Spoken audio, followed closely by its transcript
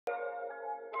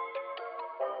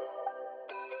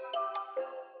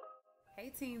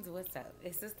Hey teens, what's up?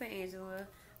 It's Sister Angela.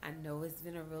 I know it's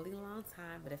been a really long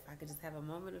time, but if I could just have a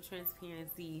moment of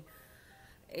transparency,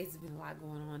 it's been a lot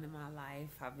going on in my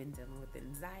life. I've been dealing with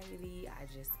anxiety. I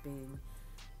just been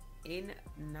in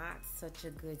not such a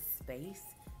good space.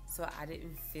 So I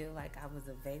didn't feel like I was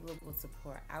available to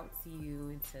pour out to you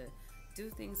and to do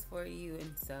things for you.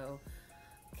 And so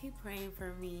keep praying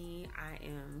for me. I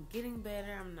am getting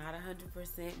better. I'm not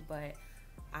 100%, but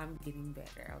I'm getting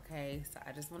better, okay? So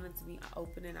I just wanted to be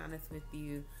open and honest with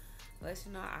you. Let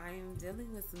you know I am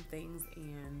dealing with some things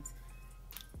and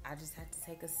I just had to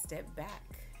take a step back.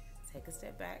 Take a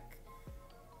step back,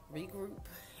 regroup,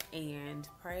 and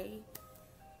pray.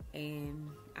 And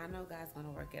I know God's going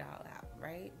to work it all out,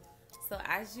 right? So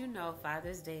as you know,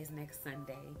 Father's Day is next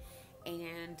Sunday.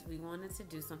 And we wanted to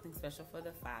do something special for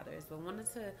the fathers, but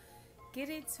wanted to get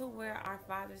it to where our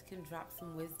fathers can drop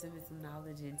some wisdom and some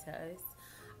knowledge into us.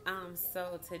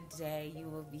 So today you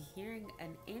will be hearing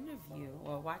an interview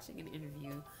or watching an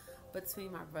interview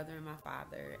between my brother and my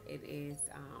father. It is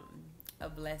a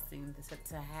blessing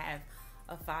to have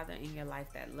a father in your life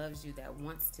that loves you, that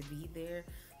wants to be there.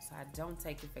 So I don't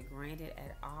take it for granted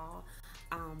at all.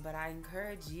 But I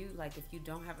encourage you, like if you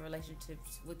don't have a relationship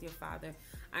with your father,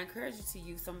 I encourage you to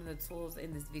use some of the tools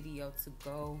in this video to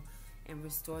go and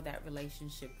restore that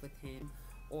relationship with him.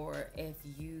 Or if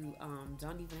you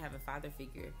don't even have a father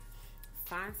figure,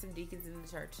 find some deacons in the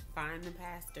church, find the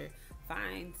pastor,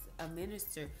 find a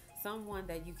minister, someone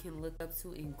that you can look up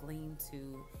to and glean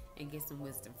to and get some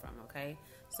wisdom from, okay?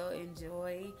 So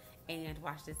enjoy and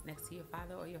watch this next to your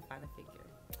father or your father figure.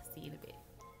 See you in a bit.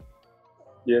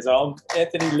 Yes, I'm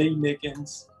Anthony Lee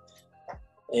Nickens,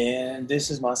 and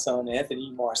this is my son,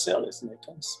 Anthony Marcellus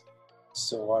Nickens.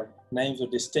 So our names are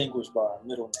distinguished by our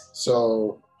middle name.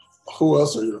 So who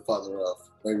else are you the father of?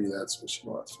 Maybe that's what she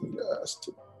wants me to ask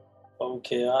too.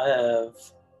 Okay, I have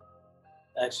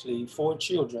actually 4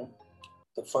 children.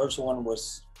 The first one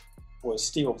was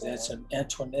still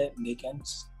Antoinette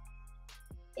Nickens,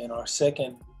 and our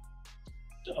second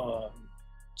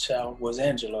child was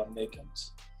Angela Nickens.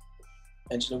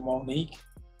 Angela Monique.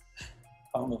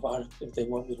 I don't know if they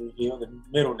want me to reveal the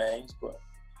middle names, but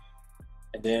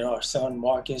and then our son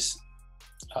Marcus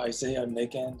Isaiah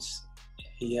Nickens.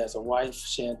 He has a wife,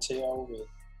 Chantel, with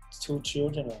 2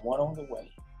 children and 1 on the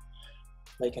way,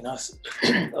 making us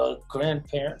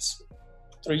grandparents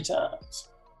 3 times.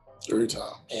 3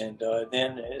 times. And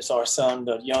then it's our son,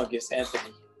 the youngest,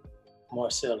 Anthony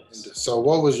Marcellus. So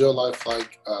what was your life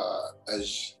like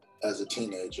as a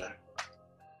teenager?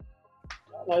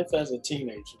 My life as a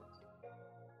teenager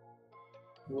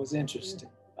was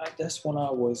interesting. That's when I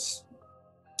was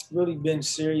really been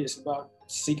serious about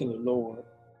seeking the Lord.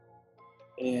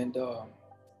 And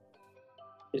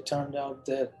it turned out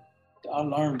that I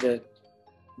learned that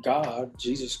God,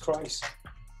 Jesus Christ,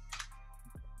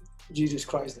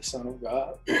 the Son of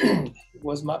God,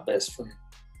 was my best friend.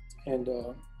 And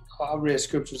I read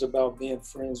scriptures about being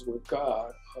friends with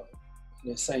God.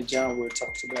 In St. John, where it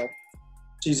talks about,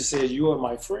 Jesus says, "You are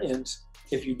my friends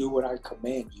if you do what I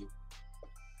command you."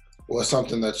 What's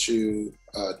something that you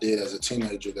did as a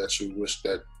teenager that you wish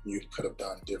that you could have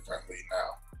done differently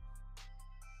now?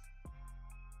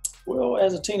 Well,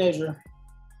 as a teenager,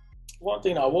 one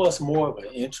thing, I was more of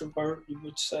an introvert, you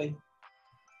would say.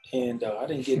 And I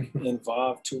didn't get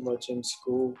involved too much in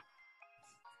school.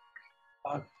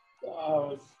 I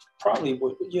probably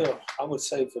would, I would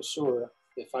say for sure,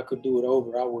 if I could do it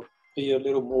over, I would be a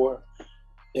little more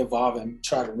involved and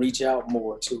try to reach out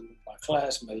more to my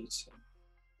classmates.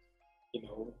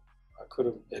 I could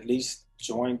have at least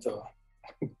joined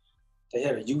they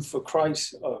had a Youth for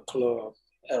Christ club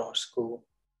at our school.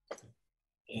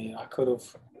 And I could have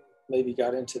maybe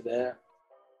got into that.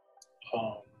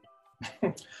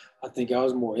 I think I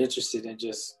was more interested in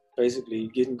just basically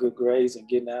getting good grades and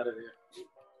getting out of there.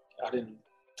 I didn't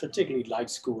particularly like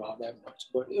school all that much,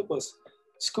 but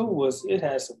it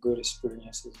had some good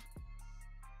experiences.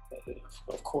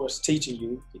 Of course, teaching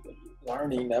you,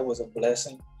 learning, that was a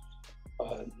blessing.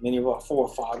 Many of our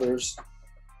forefathers,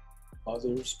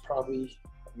 mothers, probably,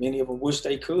 many of them wish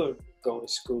they could go to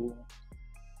school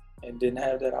and didn't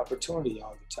have that opportunity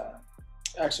all the time.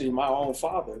 Actually, my own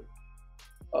father,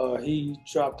 he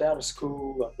dropped out of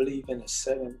school, I believe, in the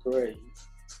 7th grade.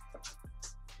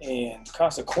 And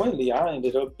consequently, I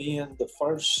ended up being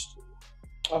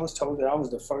I was told that I was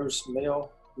the first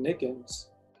male Nickens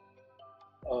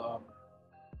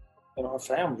in our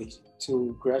family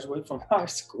to graduate from high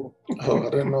school. Oh, I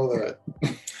didn't know that.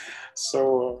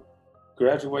 So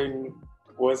graduating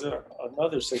was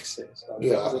another success.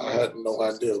 I had no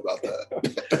idea about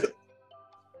that.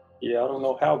 Yeah, I don't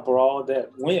know how broad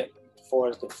that went far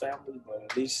as the family, but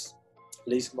at least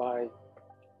my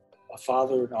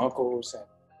father and uncles and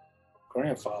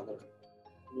grandfather,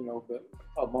 you know, but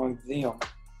among them,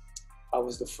 I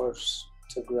was the first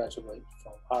to graduate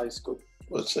from high school.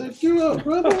 Well, check you up,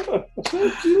 brother.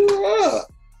 Check you up.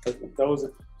 Those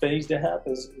are things that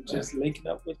happens just linking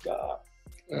up with God.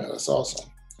 Yeah, that's awesome.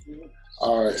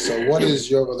 All right, so what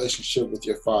is your relationship with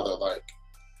your father like?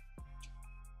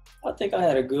 I think I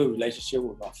had a good relationship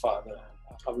with my father.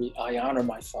 I honor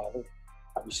my father.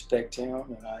 I respect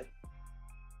him, and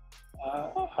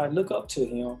I look up to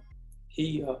him.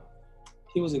 He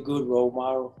was a good role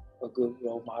model.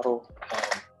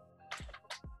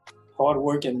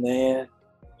 Hardworking man.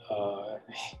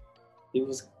 He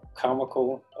was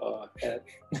comical.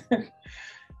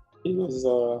 He was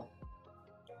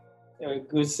a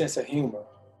good sense of humor,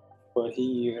 but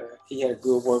he had a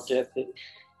good work ethic,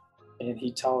 and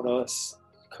he taught us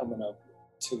coming up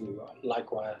to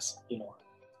likewise, you know,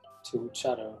 to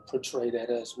try to portray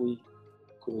that as we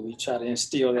grew. We try to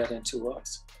instill that into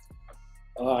us.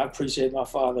 I appreciate my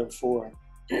father for,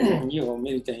 you know,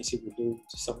 many things he would do.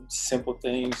 Some simple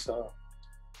things.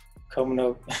 Coming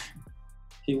up,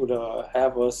 he would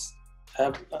have us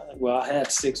have. Well, I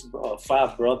had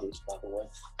 5 brothers, by the way.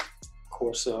 Of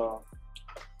course,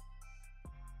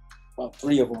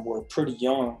 3 of them were pretty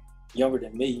younger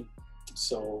than me.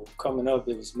 So coming up,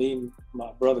 it was me,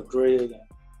 my brother Greg, and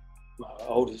my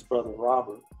oldest brother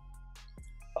Robert.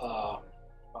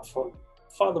 My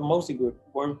father mostly would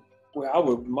work. Well, I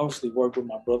would mostly work with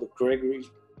my brother Gregory,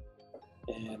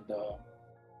 and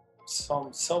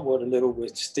somewhat a little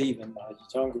with Stephen, my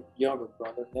younger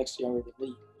brother, next younger than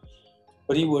me.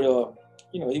 But he would,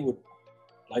 you know, he would,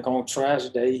 like on trash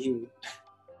day, he would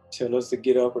tell us to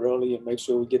get up early and make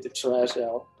sure we get the trash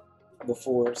out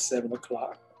before 7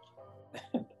 o'clock.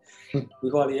 We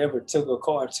hardly ever took a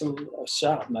car to a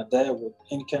shop. My dad would,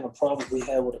 any kind of problem we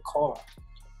had with a car,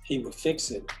 he would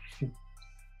fix it.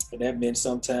 And that meant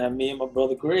sometime me and my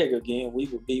brother Greg, again, we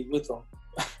would be with him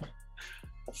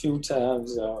a few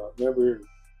times. Remember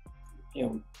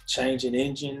him changing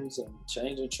engines and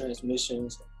changing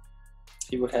transmissions.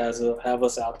 He would have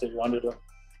us out there under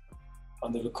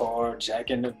the car,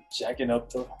 jacking the engine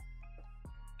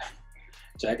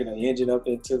up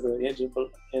into the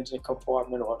engine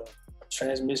compartment, or the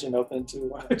transmission up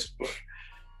into.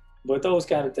 But those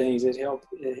kind of things, it helped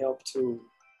to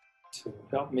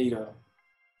help me to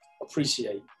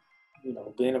appreciate, you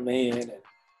know, being a man and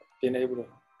being able to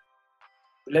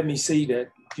let me see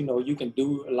that, you know, you can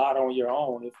do a lot on your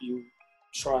own if you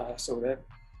try. So that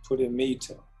put in me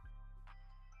to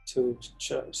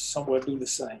somewhat do the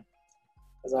same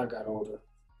as I got older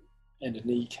and the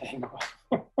need came up.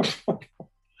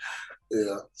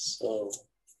 Yeah. So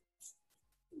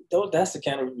that's the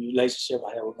kind of relationship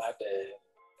I had with my dad.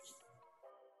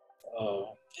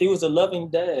 He was a loving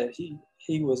dad.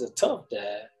 He was a tough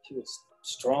dad. He was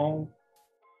strong,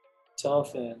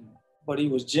 tough, but he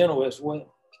was gentle as well.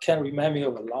 He kind of reminded me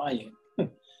of a lion.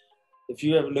 If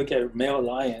you ever look at male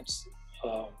lions,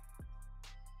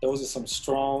 those are some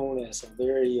strong and some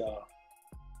very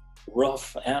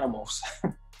rough animals.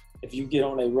 If you get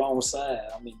on their wrong side,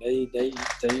 I mean, they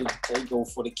go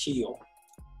for the kill.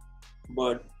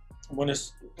 But when it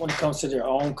comes to their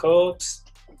own cubs,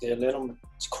 they let them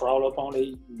crawl up on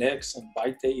their necks and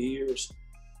bite their ears.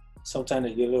 Sometimes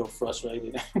they get a little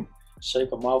frustrated, shake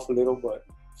them off a little, but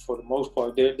for the most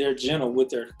part, they're gentle with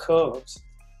their cubs.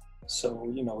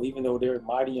 So, you know, even though they're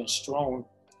mighty and strong,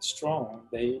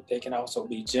 they can also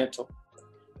be gentle.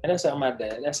 And that's how I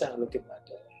look at my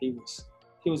dad. He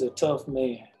was a tough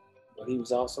man, but he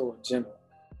was also a gentle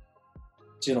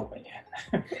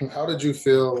man. How did you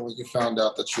feel when you found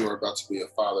out that you were about to be a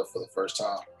father for the first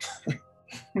time?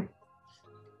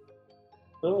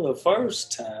 Well, the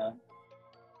first time,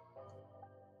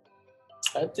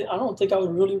 I don't think I was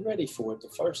really ready for it the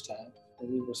first time.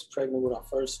 When we was pregnant with our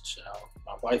first child,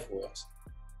 my wife was.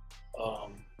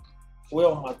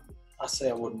 I say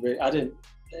I wasn't ready. I didn't,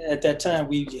 at that time,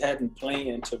 we hadn't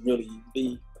planned to really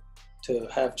to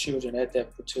have children at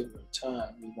that particular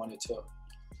time. We wanted to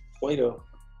wait a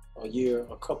year,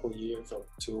 a couple years or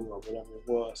 2 or whatever it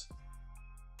was.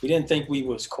 We didn't think we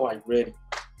was quite ready,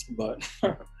 but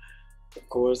of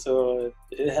course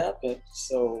it happened.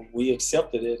 So we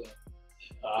accepted it.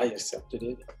 I accepted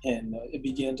it, and it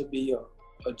began to be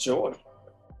a joy.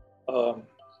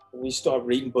 We started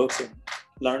reading books and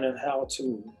learning how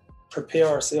to prepare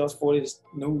ourselves for this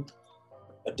new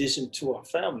addition to our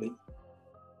family.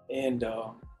 And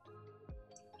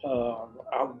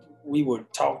we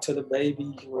would talk to the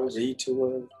baby, read to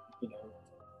her, you know,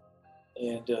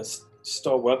 and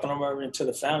start welcoming her into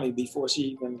the family before she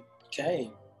even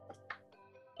came,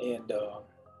 and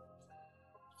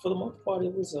for the most part,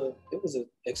 it was an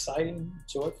exciting,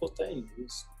 joyful thing. It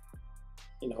was,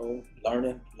 you know,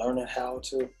 learning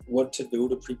what to do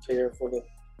to prepare for the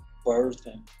birth,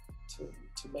 and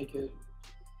to make it,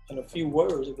 in a few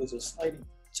words, it was an exciting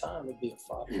time to be a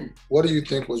father. What do you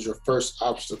think was your first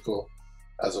obstacle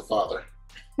as a father?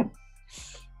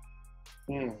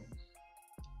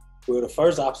 Well, the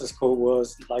first obstacle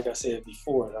was, like I said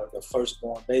before, the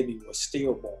firstborn baby was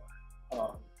stillborn.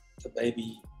 The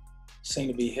baby seemed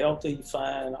to be healthy,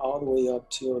 fine, all the way up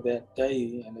till that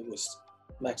day, and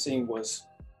Maxine was,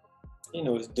 you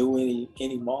know, was due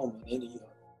any moment,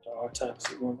 all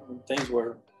types of, when things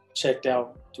were checked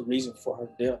out, the reason for her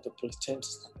death, the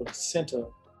placenta,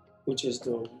 which is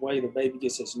the way the baby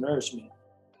gets its nourishment,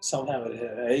 somehow it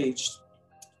had aged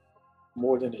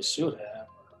more than it should have,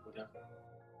 or whatever.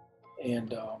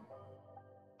 And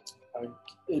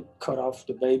it cut off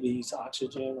the baby's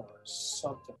oxygen or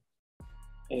something.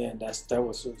 And that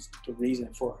was the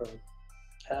reason for her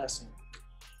passing.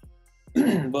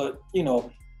 But, you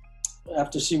know,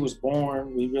 after she was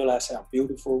born, we realized how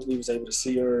beautiful, we was able to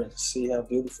see her and see how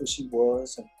beautiful she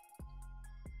was. And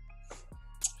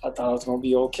I thought I was gonna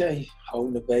be okay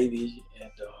holding the baby,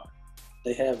 and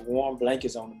they had warm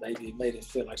blankets on the baby. It made it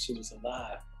feel like she was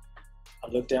alive. I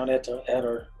looked down at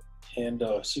her, and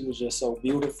she was just so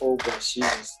beautiful, but she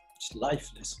was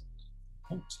lifeless.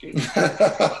 Excuse me.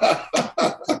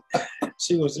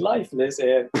 She was lifeless,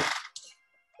 and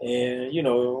you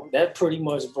know, that pretty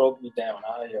much broke me down.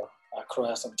 I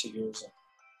cried some tears, and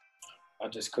I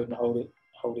just couldn't hold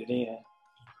it in.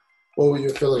 What were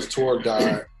your feelings toward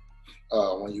God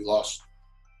when you lost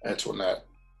Antoinette?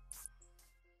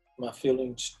 My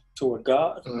feelings toward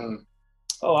God?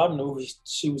 Oh, I knew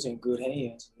she was in good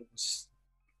hands.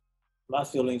 My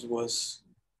feelings was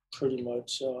pretty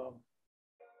much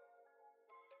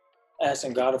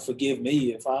asking God to forgive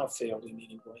me if I failed in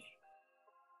any way,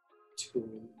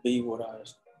 to be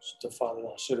the father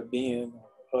I should have been, or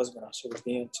the husband I should have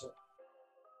been,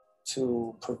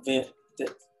 to prevent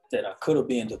that I could have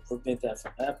been, to prevent that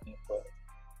from happening. But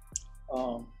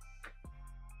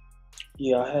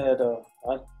yeah,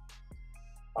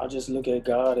 I just look at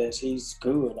God as He's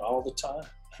good all the time.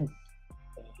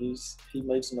 He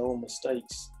makes no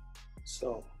mistakes.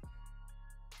 So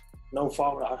no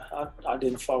fault. I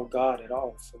didn't fault God at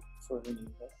all for any of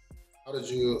that. How did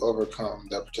you overcome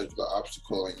that particular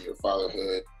obstacle in your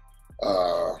fatherhood?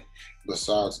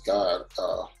 Besides God,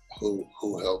 who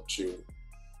helped you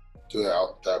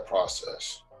throughout that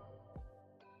process?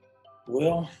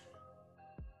 Well,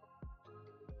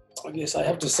 I guess I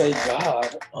have to say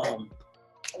God.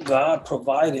 God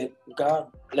provided. God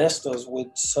blessed us with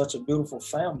such a beautiful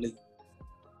family.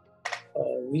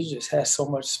 We just had so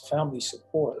much family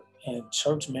support, and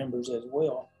church members as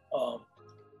well.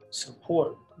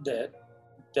 Support that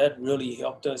really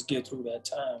helped us get through that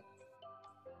time.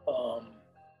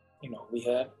 You know, we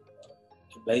had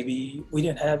the baby. We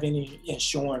didn't have any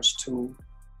insurance to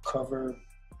cover.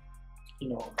 You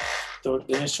know,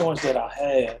 the insurance that I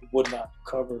had would not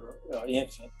cover an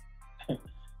infant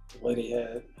the way they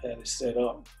had it set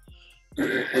up.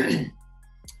 That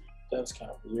was kind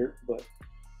of weird, but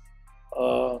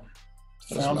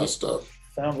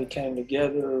family came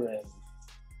together and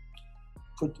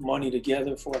put the money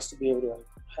together for us to be able to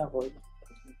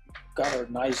got her a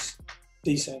nice,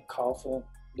 decent coffin,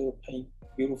 little pink,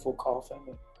 beautiful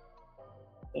coffin,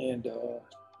 and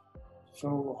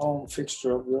full home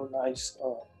fixture up real nice.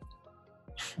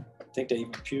 I think they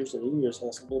even pierced her ears,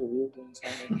 had some little earrings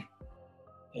on it.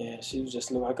 And she was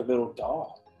just looked like a little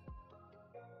doll.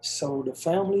 So the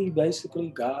family, basically,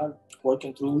 God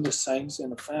working through the saints in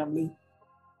the family,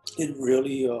 it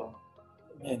really,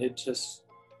 it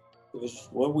was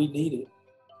what we needed.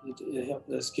 It helped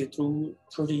us get through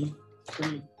pretty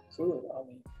good. I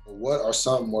mean, what are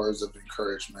some words of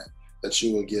encouragement that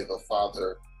you would give a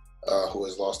father who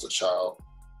has lost a child?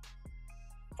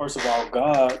 First of all,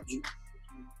 God,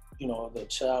 you know, the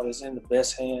child is in the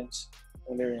best hands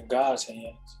when they're in God's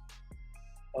hands.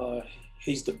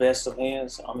 He's the best of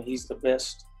hands. I mean, He's the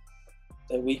best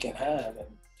that we can have,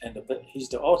 and He's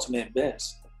the ultimate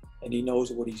best, and He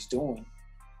knows what He's doing.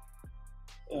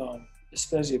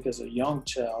 Especially if it's a young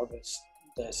child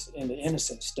that's in the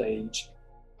innocent stage,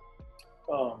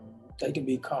 they can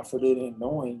be comforted in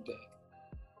knowing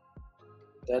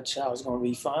that child's going to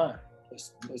be fine.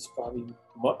 It's probably,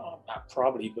 not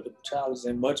probably, but the child is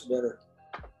in a much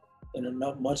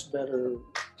better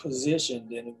position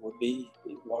than it would be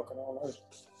walking on earth.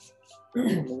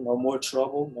 No more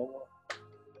trouble,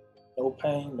 no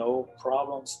pain, no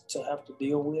problems to have to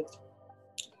deal with.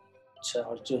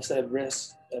 child just at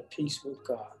rest, at peace with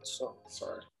God. So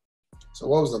Sorry. So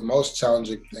what was the most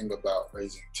challenging thing about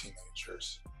raising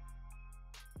teenagers?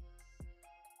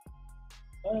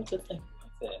 I have to think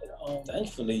about that.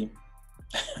 Thankfully,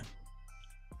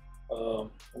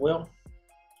 well,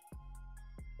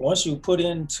 once you put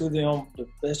into them the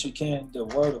best you can the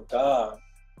Word of God,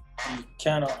 you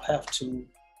kind of have to.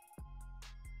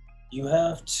 You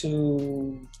have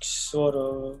to sort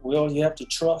of, well, you have to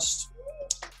trust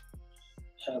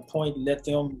at a point, let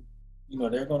them,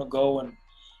 they're going to go and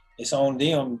it's on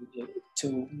them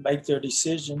to make their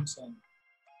decisions and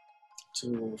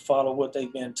to follow what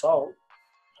they've been taught.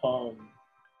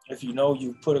 If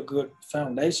you put a good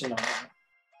foundation on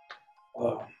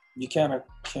it, you kind of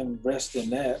can rest in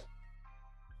that.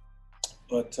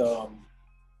 But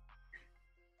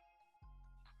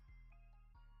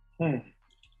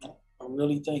I'm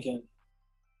really thinking,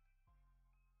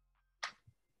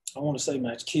 I want to say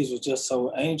my kids were just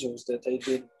so angels that they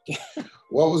didn't.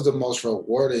 What was the most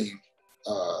rewarding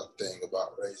thing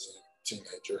about raising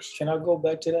teenagers? Can I go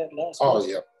back to that last Oh,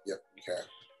 question? yep, you can.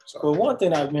 Sorry. Well, one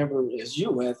thing I remember is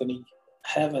you, Anthony,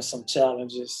 having some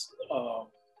challenges.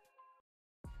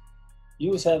 You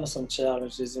was having some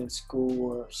challenges in school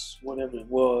or whatever it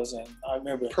was, and I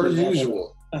remember Per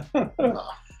usual. I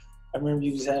remember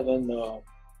you was having,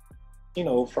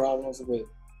 problems with,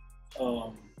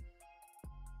 what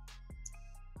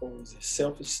was it,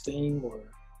 self-esteem, or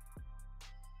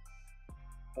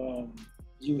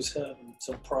you was having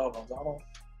some problems.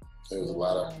 There was a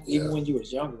lot of, even when you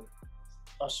was younger.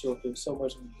 I'm not sure if it was so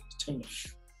much when you was a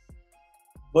teenager.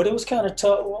 But it was kind of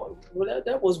tough. Well,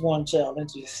 that was one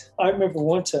challenge. I remember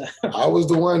one time. I was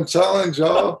the one challenge,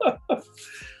 y'all.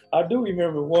 I do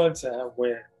remember one time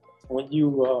when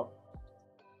you,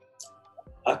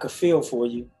 I could feel for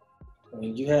you.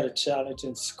 When you had a challenge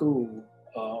in school,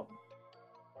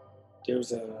 there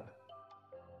was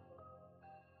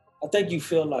I think you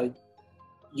feel like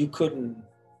you couldn't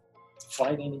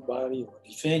fight anybody or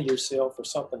defend yourself or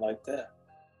something like that.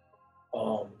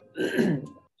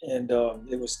 And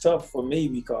it was tough for me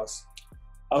because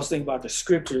I was thinking about the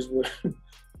scriptures where,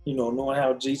 knowing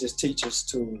how Jesus teaches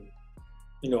to,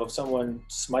 if someone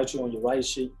smites you on your right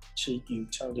cheek, you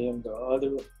turn to him the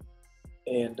other.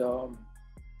 And,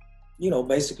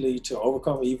 basically to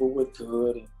overcome evil with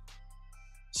good. And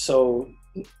so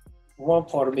one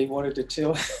part of me wanted to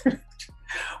tell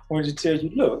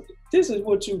you, look, this is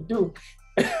what you do.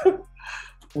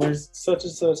 When such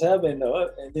and such happened,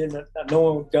 and then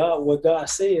knowing what God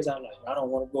says, I'm like, I don't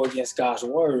want to go against God's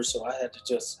word, so I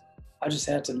just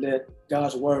had to let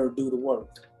God's word do the work.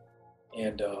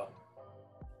 And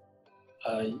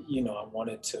I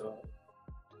wanted to,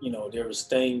 there was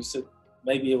things that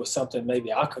maybe it was something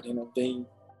maybe I could intervene.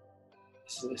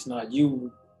 It's not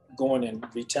you going and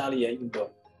retaliating,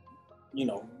 but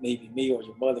maybe me or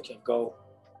your mother can go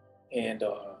and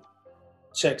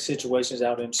check situations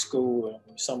out in school, or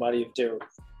somebody, if they're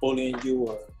bullying you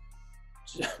or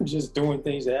just doing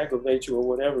things that aggravate you or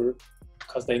whatever,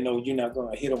 because they know you're not going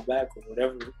to hit them back or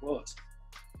whatever it was.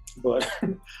 But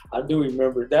I do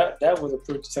remember that was a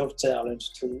pretty tough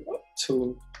challenge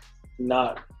to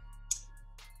not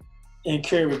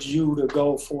encourage you to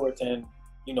go forth and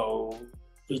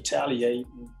retaliate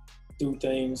and do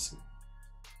things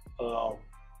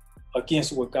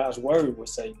against what God's word would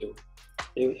say do.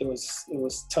 It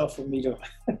was tough for me to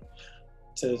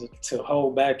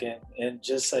hold back and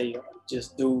just say,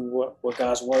 just do what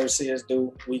God's word says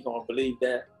do. We gonna believe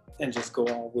that and just go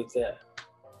on with that.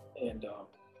 And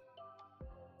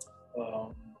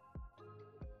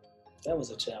that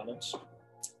was a challenge,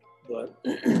 but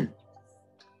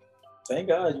thank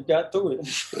God you got through it.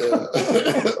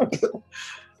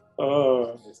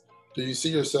 Do you see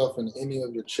yourself in any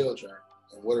of your children,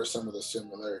 and what are some of the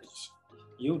similarities?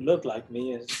 You look like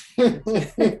me, and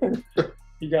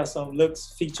you got some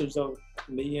features of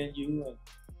me and you,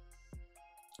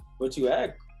 but you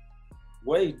act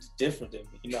way different than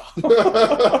me.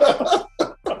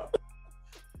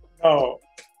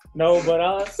 No, but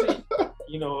I see,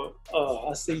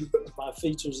 I see my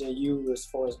features in you as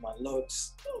far as my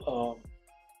looks,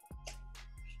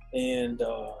 and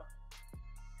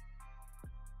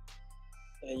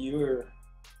you're.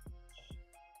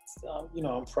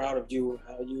 I'm proud of you,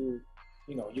 how you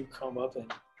come up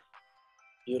and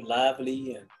you're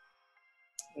lively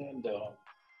and I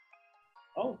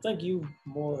don't think you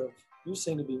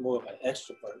seem to be more of an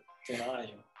extrovert than I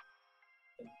am.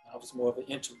 And I was more of an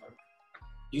introvert.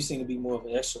 You seem to be more of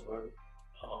an extrovert.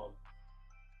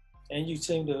 And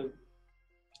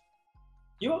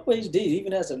you always did,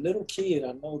 even as a little kid,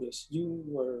 I noticed you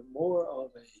were more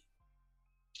of a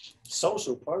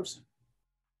social person.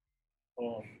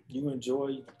 You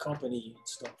enjoy company and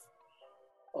stuff.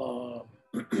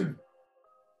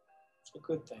 It's a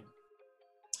good thing.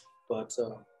 But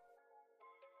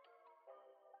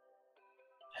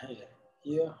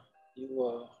yeah,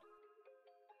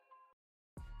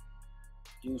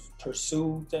 you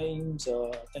pursue things.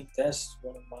 I think that's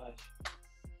one of my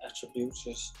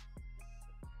attributes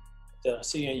that I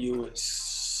see in you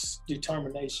is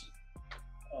determination.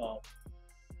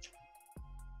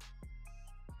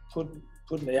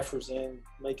 Putting the efforts in,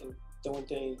 making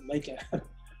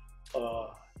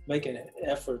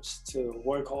efforts to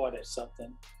work hard at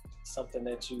something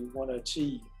that you want to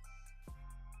achieve.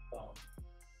 I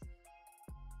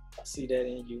see that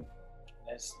in you.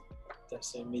 That's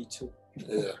in me too.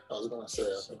 Yeah, I was gonna say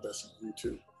I think that's in you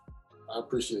too. I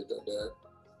appreciate that, Dad.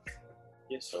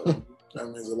 Yes, sir. That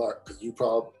means a lot because you're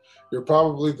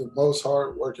probably the most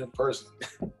hardworking person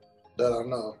that I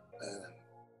know, and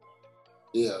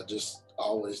yeah, just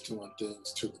always doing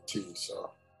things to the T.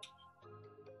 So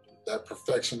that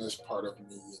perfectionist part of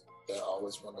me that I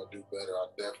always want to do better, I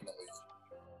definitely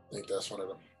think that's one of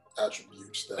the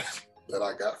attributes that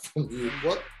I got from you.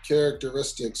 What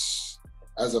characteristics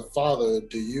as a father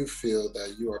do you feel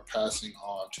that you are passing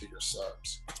on to your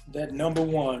sons? That number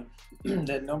one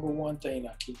thing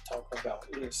I keep talking about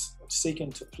is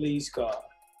seeking to please God.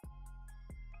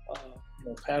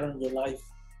 Pattern your life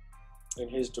in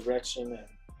His direction,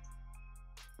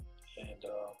 and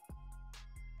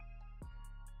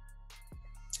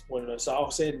when it's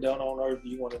all said and done on earth,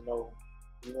 you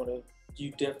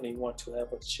definitely want to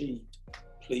have achieved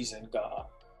pleasing God.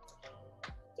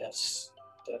 That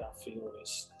I feel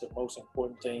is the most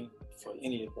important thing for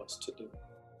any of us to do,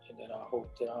 and that I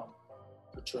hope that I'm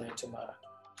portraying to my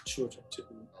children to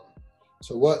do.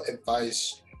 So what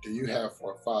advice do you have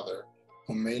for a father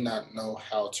who may not know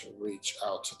how to reach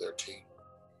out to their teen?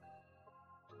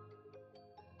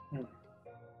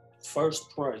 First,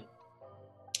 pray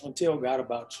and tell God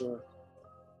about your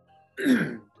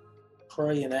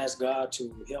pray and ask God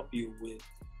to help you with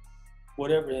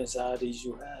whatever anxieties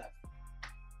you have,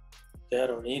 that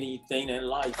or anything in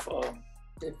life.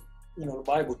 The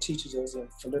Bible teaches us in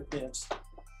Philippians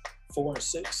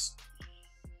 4:6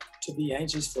 to be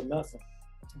anxious for nothing,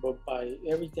 but by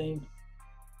everything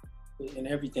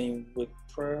with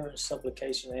prayer,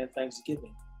 supplication, and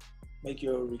thanksgiving, make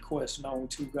your requests known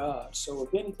to God. So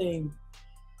if anything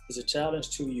is a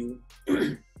challenge to you,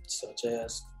 such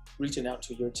as reaching out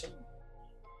to your team,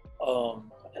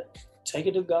 take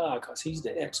it to God, because He's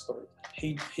the expert.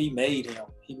 He made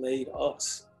him. He made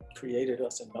us, created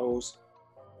us, and knows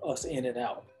us in and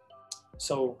out.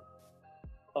 So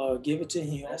give it to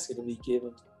Him, ask it to be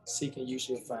given, seek and you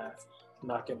shall find,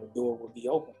 knocking the door will be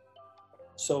open.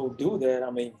 So do that.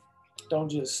 I mean, don't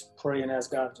just pray and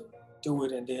ask God to do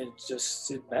it and then just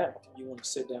sit back. You want to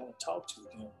sit down and talk to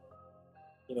Him.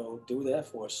 Do that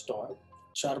for a start.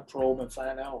 Try to probe and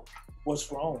find out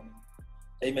what's wrong.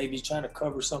 They may be trying to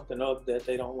cover something up that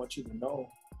they don't want you to know.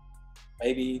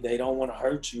 Maybe they don't want to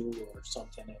hurt you or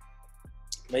something.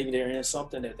 Maybe they're in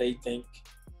something that they think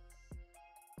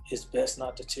it's best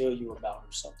not to tell you about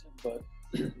or something. But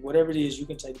whatever it is, you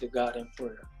can take it to God in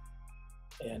prayer.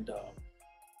 And,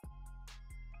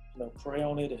 pray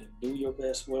on it and do your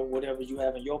best, whatever you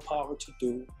have in your power to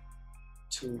do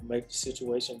to make the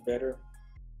situation better.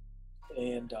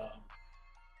 And,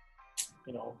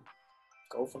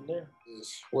 go from there.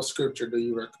 What scripture do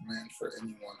you recommend for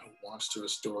anyone who wants to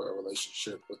restore a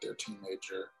relationship with their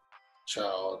teenager,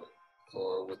 child,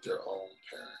 or with their own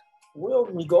parent? Well,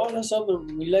 regardless of the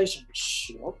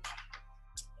relationship,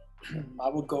 I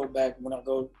would go back when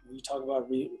we talk about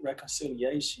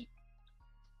reconciliation.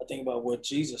 I think about what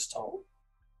Jesus taught.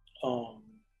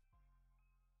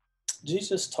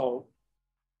 Jesus taught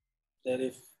that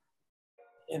if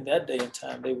in that day and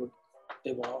time they would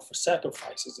offer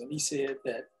sacrifices, and He said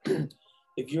that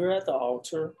if you're at the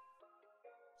altar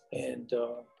and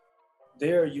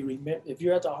there you remember, if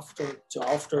you're at the altar to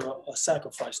offer a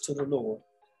sacrifice to the Lord,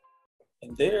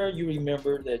 and there you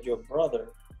remember that your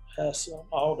brother has some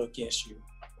ought against you,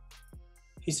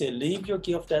 He said, leave your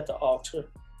gift at the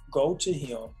altar, go to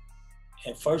him,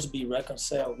 and first be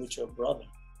reconciled with your brother,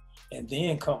 and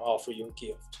then come offer your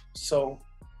gift. So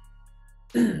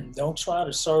don't try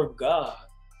to serve God.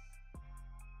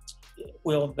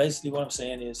 Well, basically what I'm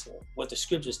saying is what the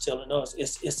scripture is telling us.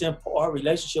 It's our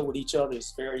relationship with each other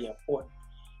is very important.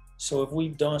 So if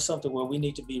we've done something where we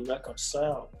need to be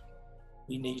reconciled,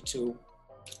 we need to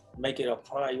make it a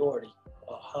priority,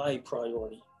 a high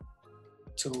priority,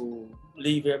 to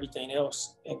leave everything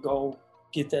else and go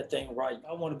get that thing right.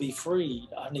 I want to be free.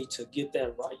 I need to get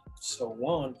that right. So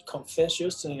one, confess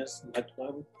your sins, like the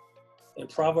Bible In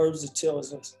Proverbs, it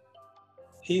tells us,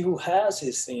 he who has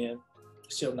his sin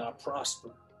shall not prosper,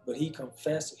 but he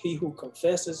who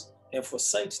confesses and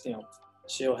forsakes them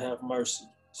shall have mercy.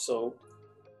 So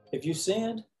if you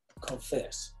sinned,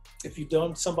 confess. If you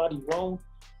done somebody wrong,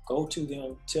 go to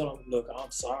them, tell them, look,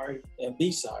 I'm sorry, and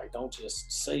be sorry. Don't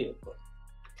just say it, but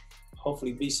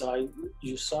hopefully be sorry.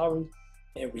 You're sorry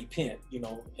and repent. You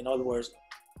know, in other words,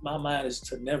 my mind is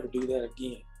to never do that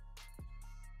again.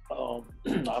 I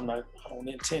don't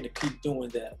intend to keep doing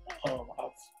that.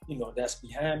 That's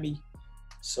behind me.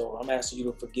 So I'm asking you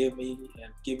to forgive me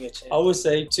and give me a chance. I would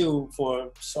say too,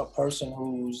 for some person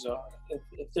who's,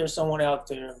 if there's someone out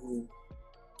there who,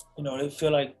 they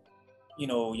feel like,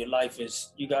 your life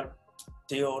is, you got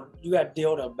dealt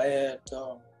a bad,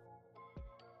 what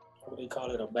do they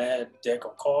call it, a bad deck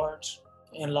of cards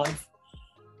in life.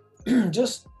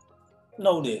 Just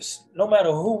know this, no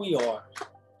matter who we are,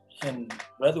 and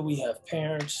whether we have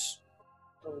parents,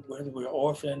 or whether we're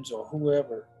orphans or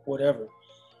whoever, whatever,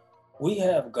 we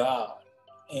have God,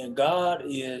 and God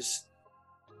is,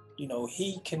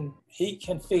 he can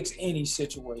fix any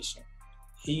situation.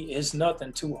 It's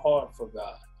nothing too hard for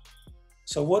God.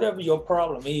 So whatever your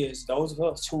problem is, those of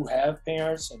us who have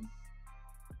parents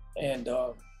and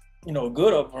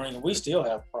good upbringing, we still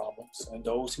have problems. And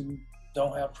those who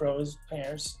don't have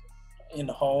parents in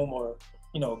the home or,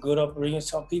 good upbringing,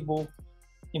 some people,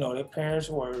 their parents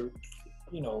were,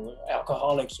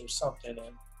 alcoholics or something.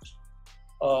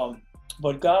 And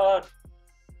but God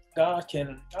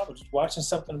can. I was watching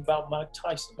something about Mike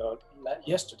Tyson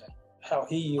yesterday, how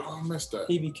he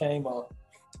became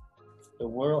the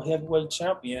world heavyweight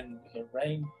champion and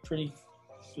reigned pretty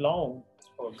long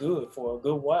or good for a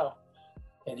good while.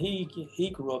 And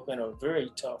he grew up in a very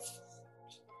tough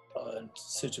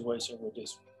situation with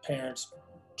his parents'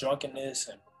 drunkenness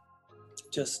and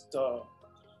just.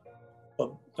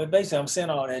 But basically, I'm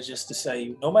saying all that just to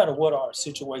say, no matter what our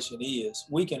situation is,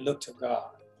 we can look to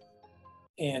God,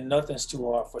 and nothing's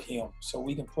too hard for Him. So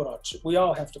we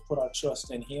all have to put our trust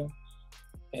in Him,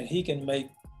 and He can make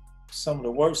some of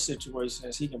the worst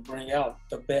situations. He can bring out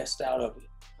the best out of it.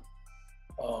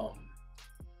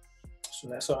 So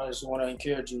that's what I just want to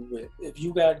encourage you with. If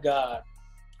you got God,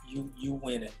 you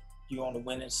win it. You're on the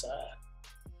winning side.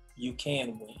 You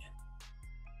can win.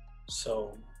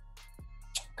 So.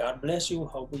 God bless you.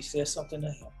 Hope we said something to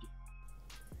help you.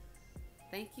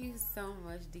 Thank you so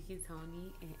much, Deacon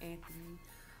Tony and Anthony,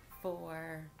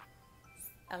 for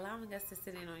allowing us to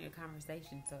sit in on your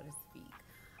conversation, so to speak.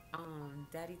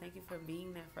 Daddy, thank you for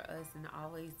being there for us and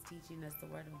always teaching us the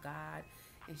Word of God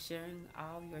and sharing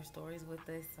all your stories with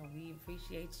us. So we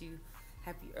appreciate you.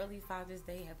 Happy early Father's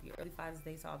Day. Happy early Father's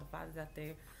Day to all the fathers out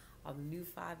there, all the new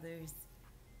fathers,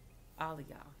 all of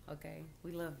y'all, okay?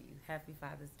 We love you. Happy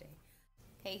Father's Day.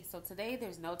 Okay, so today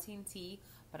there's no Team T,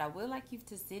 but I would like you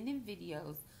to send in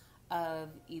videos of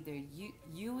either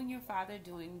you and your father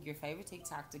doing your favorite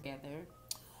TikTok together,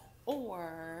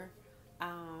 or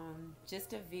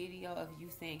just a video of you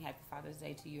saying Happy Father's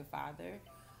Day to your father,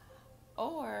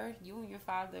 or you and your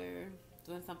father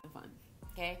doing something fun.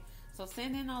 Okay, so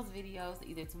send in those videos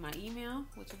either to my email,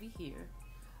 which will be here,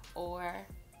 or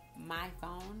my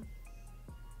phone,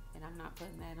 and I'm not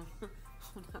putting that on.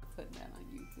 I'm not putting that on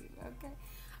YouTube, okay?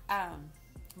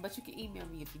 But you can email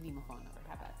me if you need my phone number.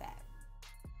 How about that?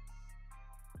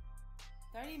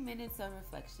 30 minutes of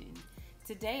reflection.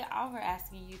 Today, all we're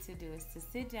asking you to do is to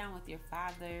sit down with your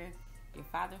father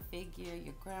figure,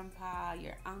 your grandpa,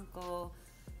 your uncle.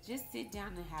 Just sit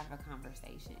down and have a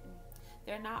conversation.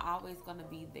 They're not always going to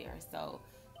be there, so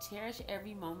cherish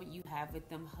every moment you have with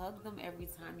them. Hug them every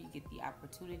time you get the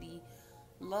opportunity.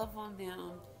 Love on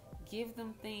them. Give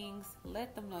them things.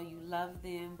 Let them know you love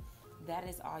them. That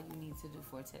is all you need to do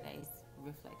for today's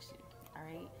reflection. All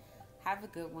right? Have a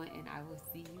good one, and I will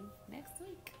see you next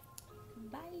week.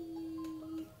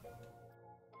 Bye.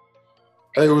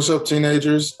 Hey, what's up,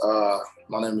 teenagers?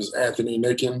 My name is Anthony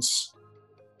Nickens.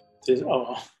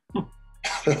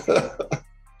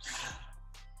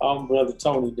 I'm Brother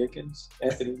Tony Nickens,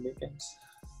 Anthony Nickens.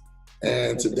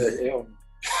 And today...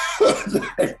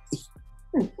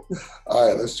 All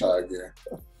right, let's try again.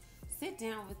 Sit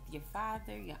down with your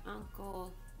father, your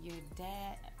uncle, your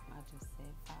dad. I just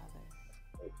said father.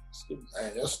 Excuse me.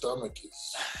 Man, your stomach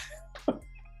is...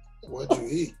 What'd you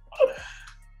eat?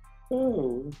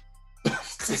 Oh.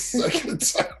 It's the second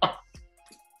time.